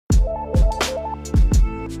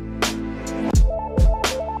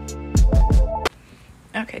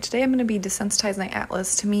Okay, today I'm going to be desensitizing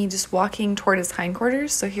Atlas to me just walking toward his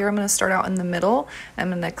hindquarters. So here I'm going to start out in the middle. I'm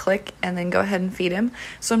going to click and then go ahead and feed him.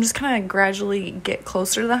 So I'm just kind of gradually get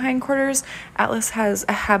closer to the hindquarters. Atlas has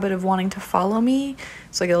a habit of wanting to follow me,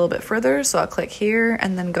 so I get a little bit further. So I'll click here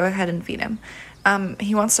and then go ahead and feed him.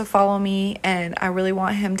 He wants to follow me, and I really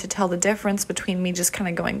want him to tell the difference between me just kind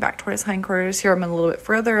of going back toward his hindquarters. Here I'm a little bit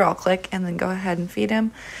further. I'll click and then go ahead and feed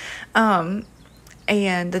him.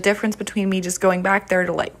 And the difference between me just going back there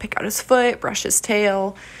to like pick out his foot, brush his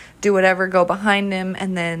tail, do whatever, go behind him,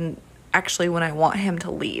 and then actually when I want him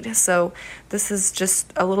to lead. So this is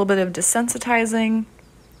just a little bit of desensitizing,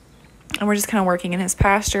 and we're just kind of working in his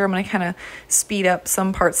pasture. I'm going to kind of speed up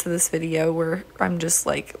some parts of this video where I'm just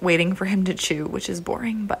like waiting for him to chew, which is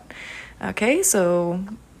boring, but okay. So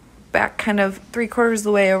back kind of 3/4 of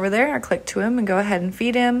the way over there, I click to him and go ahead and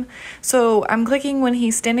feed him. So I'm clicking when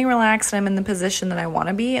he's standing relaxed and I'm in the position that I want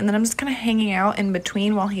to be, and then I'm just kind of hanging out in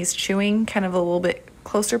between while he's chewing, kind of a little bit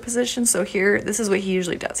closer position. So here, this is what he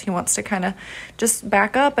usually does. He wants to kind of just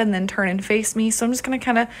back up and then turn and face me. So I'm just going to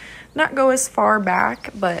kind of not go as far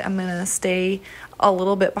back, but I'm going to stay a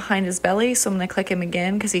little bit behind his belly. So I'm going to click him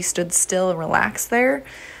again because he stood still and relaxed there.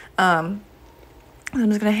 I'm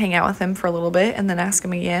just going to hang out with him for a little bit and then ask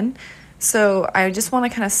him again. So I just want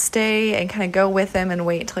to kind of stay and kind of go with him and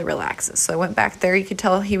wait until he relaxes. So I went back there. You could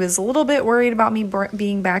tell he was a little bit worried about me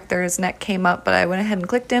being back there. His neck came up, but I went ahead and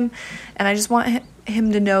clicked him. And I just want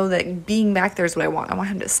him to know that being back there is what I want. I want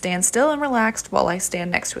him to stand still and relaxed while I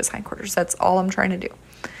stand next to his hindquarters. That's all I'm trying to do.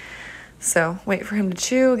 So wait for him to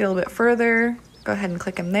chew, get a little bit further. Go ahead and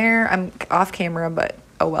click him there. I'm off camera, but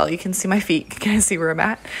oh well, you can see my feet. You can see where I'm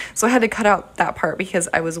at. So I had to cut out that part because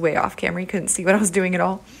I was way off camera. You couldn't see what I was doing at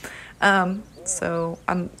all.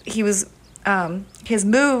 He has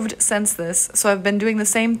moved since this. So I've been doing the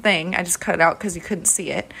same thing. I just cut it out because you couldn't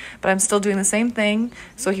see it, but I'm still doing the same thing.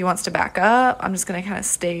 So he wants to back up. I'm just going to kind of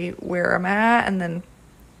stay where I'm at, and then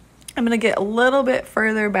I'm going to get a little bit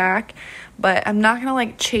further back, but I'm not going to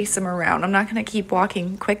like chase him around. I'm not going to keep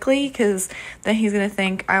walking quickly because then he's going to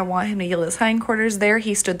think I want him to yield his hindquarters. There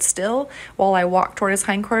he stood still while I walked toward his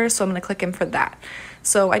hindquarters, so I'm going to click him for that.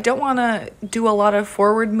 So I don't want to do a lot of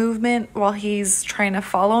forward movement while he's trying to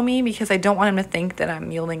follow me because I don't want him to think that I'm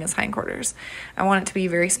yielding his hindquarters. I want it to be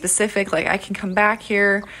very specific, like I can come back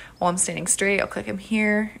here while I'm standing straight. I'll click him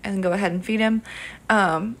here and go ahead and feed him.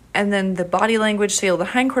 And then the body language to yield the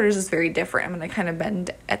hindquarters is very different. I'm going to kind of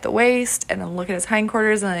bend at the waist and then look at his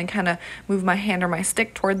hindquarters and then kind of move my hand or my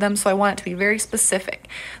stick toward them. So I want it to be very specific.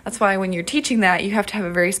 That's why when you're teaching that, you have to have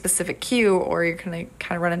a very specific cue or you're going to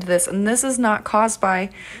kind of run into this. And this is not caused by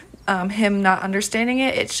him not understanding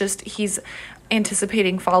it. It's just he's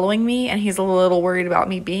anticipating following me and he's a little worried about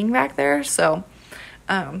me being back there. So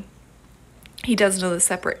he does know the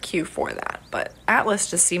separate cue for that, but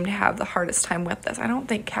Atlas just seemed to have the hardest time with this. I don't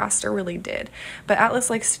think Castor really did, but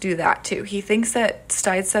Atlas likes to do that too. He thinks that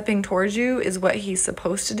sidestepping towards you is what he's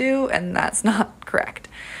supposed to do, and that's not correct.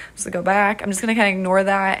 So go back. I'm just going to kind of ignore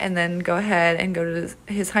that and then go ahead and go to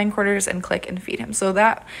his hindquarters and click and feed him. So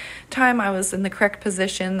that time I was in the correct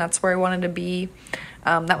position. That's where I wanted to be.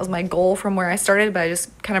 That was my goal from where I started, but I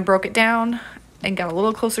just kind of broke it down and got a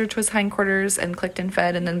little closer to his hindquarters and clicked and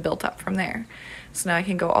fed and then built up from there. So now I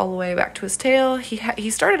can go all the way back to his tail. He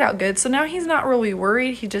started out good, so now he's not really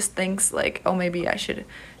worried. He just thinks like, oh, maybe I should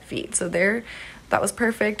feed. So there, that was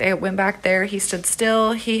perfect. I went back there. He stood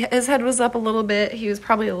still. His head was up a little bit. He was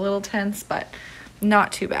probably a little tense, but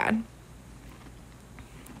not too bad.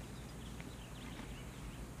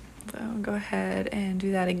 So I'll go ahead and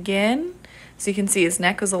do that again. So you can see his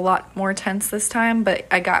neck was a lot more tense this time, but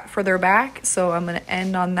I got further back, so I'm going to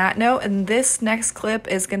end on that note. And this next clip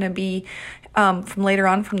is going to be from later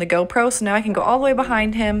on from the GoPro, so now I can go all the way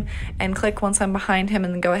behind him and click once I'm behind him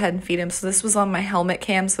and then go ahead and feed him. So this was on my helmet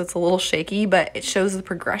cam, so it's a little shaky, but it shows the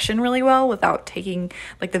progression really well without taking,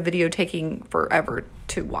 like the video taking forever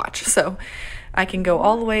to watch. So I can go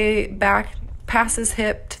all the way back past his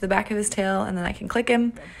hip to the back of his tail, and then I can click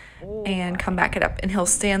him and come back it up, and he'll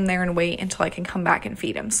stand there and wait until I can come back and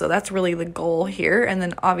feed him. So that's really the goal here. And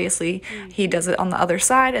then obviously he does it on the other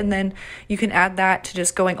side, and then you can add that to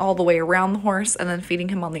just going all the way around the horse and then feeding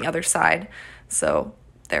him on the other side. So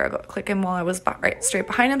there I go, click him while I was right straight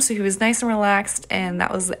behind him, so he was nice and relaxed, and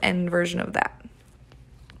that was the end version of that.